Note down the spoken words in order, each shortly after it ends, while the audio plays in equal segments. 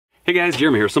Hey guys,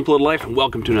 Jeremy here, Simple Little Life, and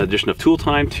welcome to another edition of Tool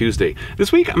Time Tuesday.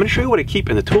 This week, I'm going to show you what I keep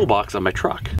in the toolbox on my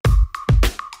truck.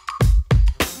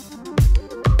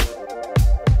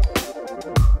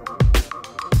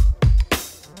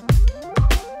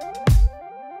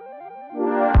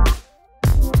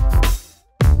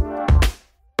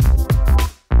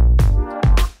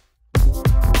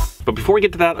 But before we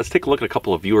get to that, let's take a look at a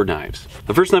couple of viewer knives.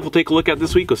 The first knife we'll take a look at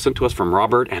this week was sent to us from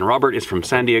Robert, and Robert is from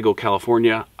San Diego,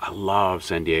 California. I love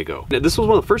San Diego. This was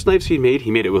one of the first knives he made.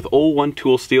 He made it with 01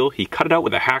 tool steel. He cut it out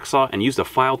with a hacksaw and used a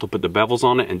file to put the bevels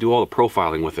on it and do all the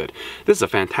profiling with it. This is a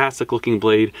fantastic looking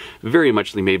blade, very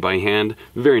muchly made by hand.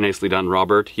 Very nicely done,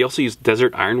 Robert. He also used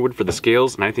desert ironwood for the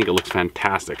scales, and I think it looks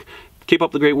fantastic. Keep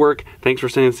up the great work. Thanks for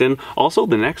sending this in. Also,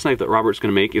 the next knife that Robert's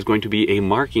going to make is going to be a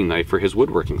marking knife for his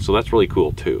woodworking, so that's really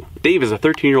cool too. Dave is a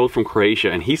 13-year-old from Croatia,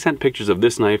 and he sent pictures of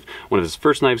this knife, one of his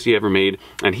first knives he ever made,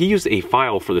 and he used a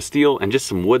file for the steel and just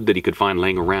some wood that he could find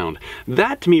laying around.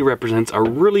 That to me represents a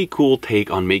really cool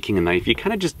take on making a knife. You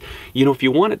kind of just, you know, if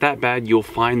you want it that bad, you'll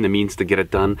find the means to get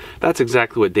it done. That's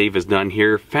exactly what Dave has done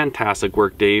here. Fantastic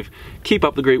work, Dave. Keep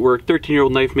up the great work.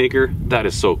 13-year-old knife maker. That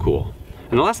is so cool.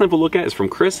 And the last knife we'll look at is from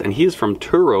Chris, and he is from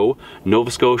Truro, Nova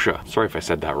Scotia. Sorry if I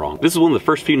said that wrong. This is one of the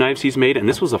first few knives he's made, and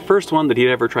this was the first one that he'd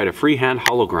ever tried to freehand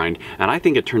hollow grind, and I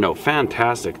think it turned out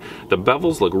fantastic. The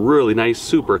bevels look really nice,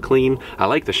 super clean. I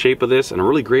like the shape of this, and a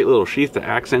really great little sheath to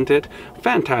accent it.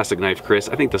 Fantastic knife, Chris.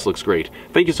 I think this looks great.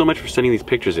 Thank you so much for sending these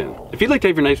pictures in. If you'd like to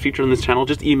have your knives featured on this channel,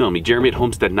 just email me,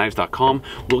 jeremy@homesteadknives.com.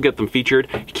 We'll get them featured.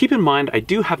 Keep in mind, I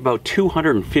do have about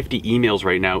 250 emails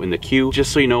right now in the queue.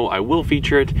 Just so you know, I will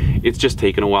feature it. It's just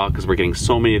taken a while because we're getting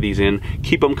so many of these in.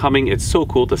 Keep them coming. It's so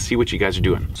cool to see what you guys are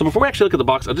doing. So before we actually look at the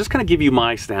box, I'll just kind of give you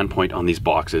my standpoint on these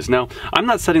boxes. Now, I'm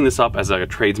not setting this up as like a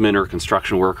tradesman or a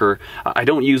construction worker. I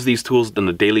don't use these tools on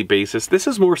a daily basis. This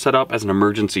is more set up as an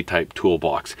emergency type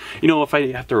toolbox. You know, if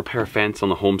I have to repair a fence on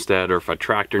the homestead, or if a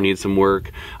tractor needs some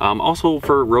work. Also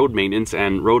for road maintenance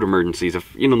and road emergencies.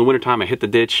 If, you know, in the wintertime I hit the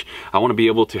ditch, I want to be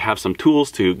able to have some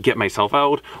tools to get myself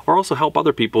out, or also help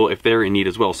other people if they're in need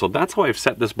as well. So that's how I've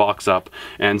set this box up.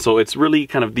 And so it's really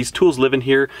kind of, these tools live in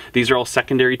here. These are all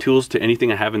secondary tools to anything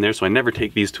I have in there, so I never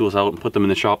take these tools out and put them in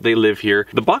the shop. They live here.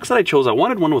 The box that I chose, I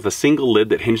wanted one with a single lid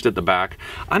that hinged at the back.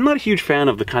 I'm not a huge fan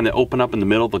of the kind that open up in the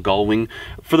middle, the gull wing,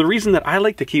 for the reason that I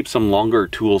like to keep some longer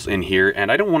tools in here, and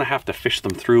I don't want to have to fish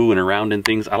them through and around and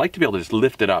things. I like to be able to just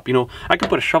lift it up. You know, I could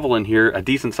put a shovel in here, a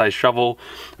decent sized shovel,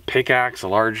 pickaxe, a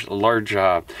large,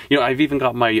 you know, I've even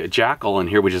got my jackal in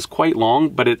here, which is quite long,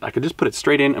 but I could just put it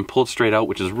straight in and pull it straight out,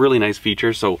 which is a really nice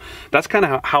feature. So that's kind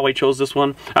of how I chose this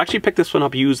one. I actually picked this one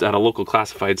up used at a local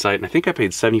classified site, and I think I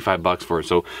paid 75 bucks for it.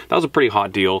 So that was a pretty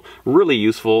hot deal, really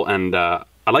useful, and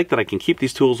I like that I can keep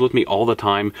these tools with me all the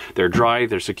time. They're dry,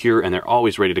 they're secure, and they're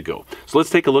always ready to go. So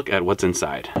let's take a look at what's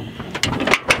inside.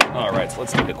 All right, so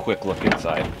let's take a quick look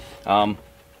inside.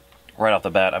 Right off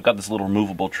the bat, I've got this little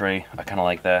removable tray. I kind of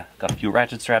like that. Got a few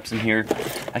ratchet straps in here.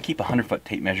 I keep a 100-foot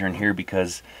tape measure in here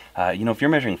because, you know, if you're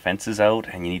measuring fences out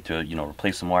and you need to, you know,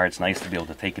 replace some wire, it's nice to be able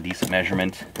to take a decent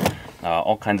measurement.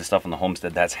 All kinds of stuff on the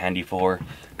homestead that's handy for.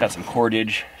 Got some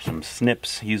cordage, some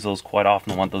snips. Use those quite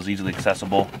often. I want those easily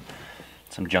accessible.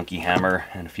 Some junky hammer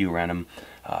and a few random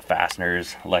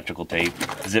fasteners, electrical tape,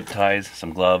 zip ties,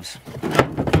 some gloves.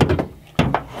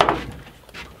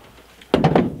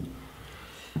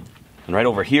 And right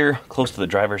over here, close to the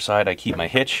driver's side, I keep my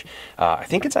hitch. I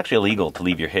think it's actually illegal to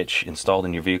leave your hitch installed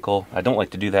in your vehicle. I don't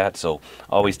like to do that, so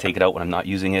I always take it out when I'm not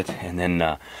using it. And then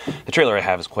the trailer I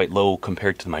have is quite low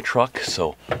compared to my truck,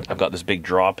 so I've got this big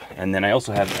drop. And then I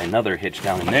also have another hitch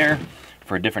down in there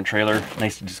for a different trailer.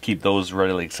 Nice to just keep those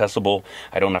readily accessible.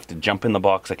 I don't have to jump in the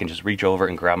box. I can just reach over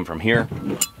and grab them from here.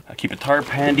 I keep a tarp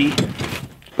handy.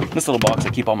 This little box, I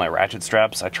keep all my ratchet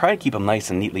straps. I try to keep them nice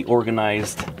and neatly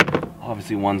organized.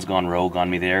 Obviously one's gone rogue on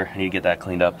me there. I need to get that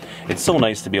cleaned up. It's so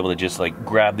nice to be able to just like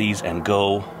grab these and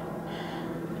go.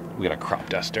 We got a crop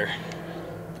duster.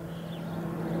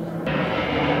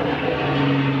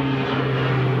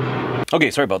 Okay,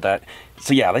 sorry about that.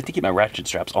 So yeah, I like to keep my ratchet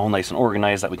straps all nice and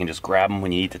organized, that we can just grab them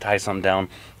when you need to tie something down.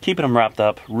 Keeping them wrapped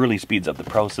up really speeds up the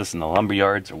process in the lumber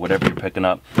yards or whatever you're picking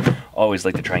up. Always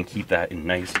like to try and keep that in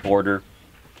nice order.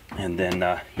 And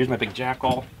then here's my big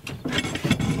jackal.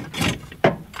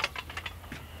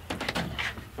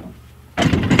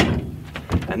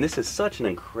 And this is such an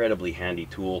incredibly handy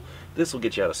tool. This will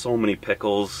get you out of so many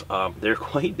pickles. They're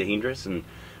quite dangerous, and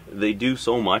they do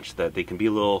so much that they can be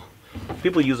a little...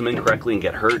 People use them incorrectly and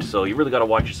get hurt, so you really got to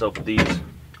watch yourself with these.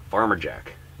 Farmer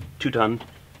jack, 2-ton.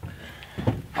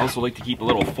 I also like to keep a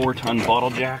little 4-ton bottle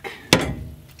jack.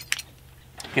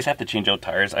 In case I have to change out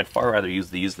tires, I'd far rather use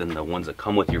these than the ones that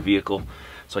come with your vehicle.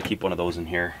 So I keep one of those in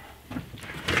here.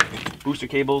 Booster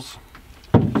cables.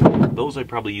 Those I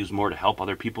probably use more to help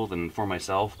other people than for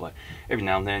myself, but every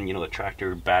now and then, you know, the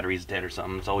tractor battery's dead or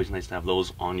something, it's always nice to have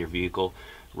those on your vehicle,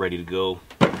 ready to go.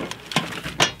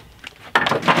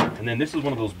 And then this is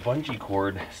one of those bungee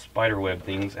cord spider web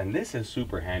things, and this is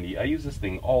super handy. I use this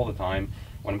thing all the time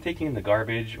when I'm taking in the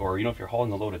garbage, or you know, if you're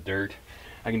hauling a load of dirt,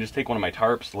 I can just take one of my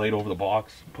tarps, lay it over the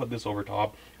box, put this over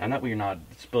top, and that way you're not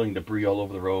spilling debris all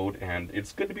over the road. And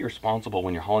it's good to be responsible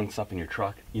when you're hauling stuff in your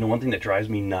truck. You know, one thing that drives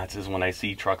me nuts is when I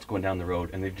see trucks going down the road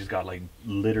and they've just got like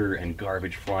litter and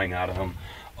garbage flying out of them.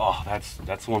 Oh,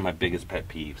 that's one of my biggest pet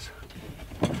peeves.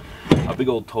 A big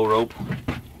old tow rope,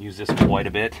 use this quite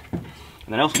a bit. And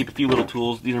then I also keep a few little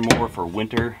tools. These are more for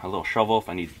winter. A little shovel if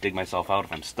I need to dig myself out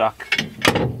if I'm stuck.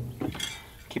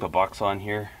 Keep a box on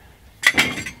here.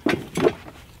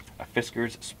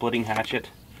 Fisker's splitting hatchet.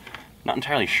 Not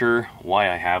entirely sure why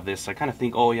I have this. I kind of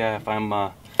think, oh yeah, if I'm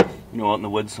you know, out in the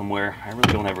woods somewhere. I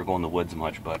really don't ever go in the woods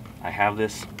much, but I have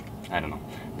this. I don't know.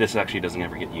 This actually doesn't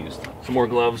ever get used. Some more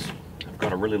gloves. I've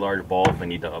got a really large ball if I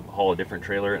need to haul a different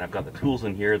trailer, and I've got the tools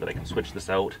in here that I can switch this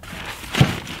out.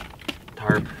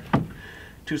 Tarp.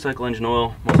 2-cycle engine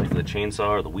oil, mostly for the chainsaw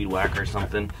or the weed whacker or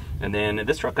something. And then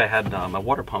this truck I had, my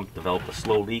water pump developed a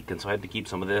slow leak, and so I had to keep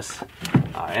some of this.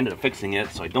 I ended up fixing it,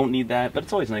 so I don't need that, but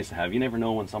it's always nice to have. You never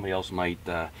know when somebody else might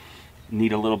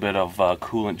need a little bit of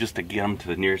coolant just to get them to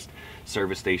the nearest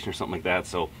service station or something like that.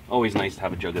 So always nice to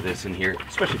have a jug of this in here,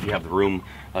 especially if you have the room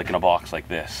like in a box like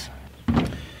this.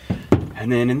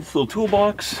 And then in this little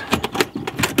toolbox,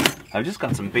 I've just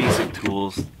got some basic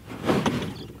tools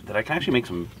that I can actually make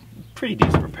some pretty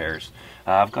decent repairs.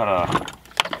 I've got a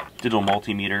digital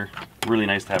multimeter, really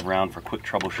nice to have around for quick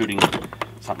troubleshooting.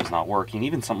 Something's not working.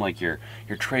 Even something like your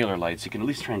trailer lights, you can at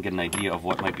least try and get an idea of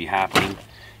what might be happening.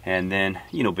 And then,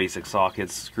 you know, basic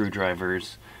sockets,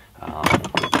 screwdrivers,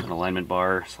 an alignment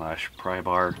bar slash pry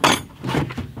bar.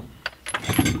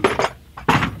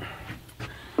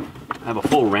 I have a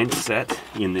full wrench set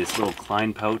in this little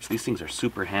Klein pouch. These things are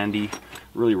super handy,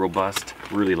 really robust,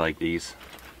 really like these.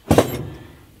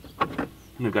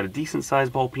 And I've got a decent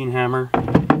sized ball peen hammer.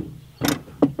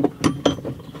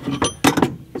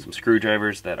 Some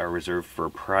screwdrivers that are reserved for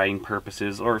prying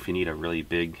purposes, or if you need a really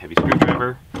big heavy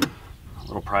screwdriver. A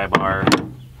little pry bar.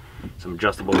 Some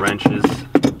adjustable wrenches.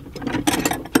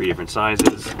 3 different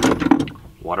sizes.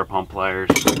 Water pump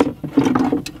pliers.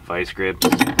 Vice grips.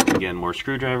 Again, more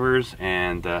screwdrivers,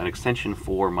 and an extension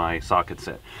for my socket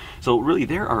set. So really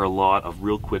there are a lot of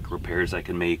real quick repairs I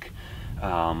can make.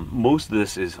 Most of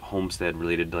this is homestead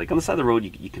related. Like on the side of the road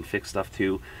you can fix stuff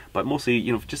too, but mostly,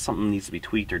 you know, if just something needs to be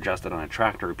tweaked or adjusted on a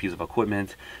tractor or a piece of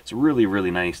equipment, it's really,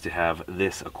 really nice to have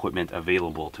this equipment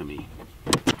available to me.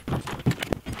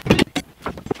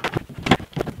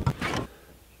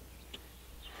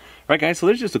 Alright guys, so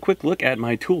there's just a quick look at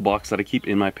my toolbox that I keep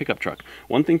in my pickup truck.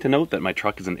 One thing to note, that my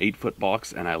truck is an 8-foot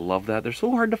box, and I love that. They're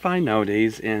so hard to find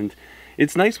nowadays, and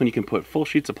it's nice when you can put full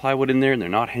sheets of plywood in there and they're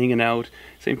not hanging out.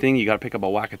 Same thing, you got to pick up a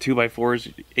whack of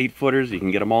 2x4s, 8-footers, you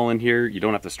can get them all in here. You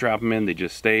don't have to strap them in, they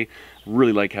just stay.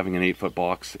 Really like having an 8-foot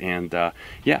box. And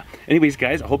yeah, anyways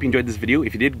guys, I hope you enjoyed this video.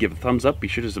 If you did, give it a thumbs up. Be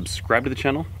sure to subscribe to the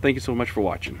channel. Thank you so much for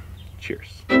watching.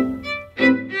 Cheers.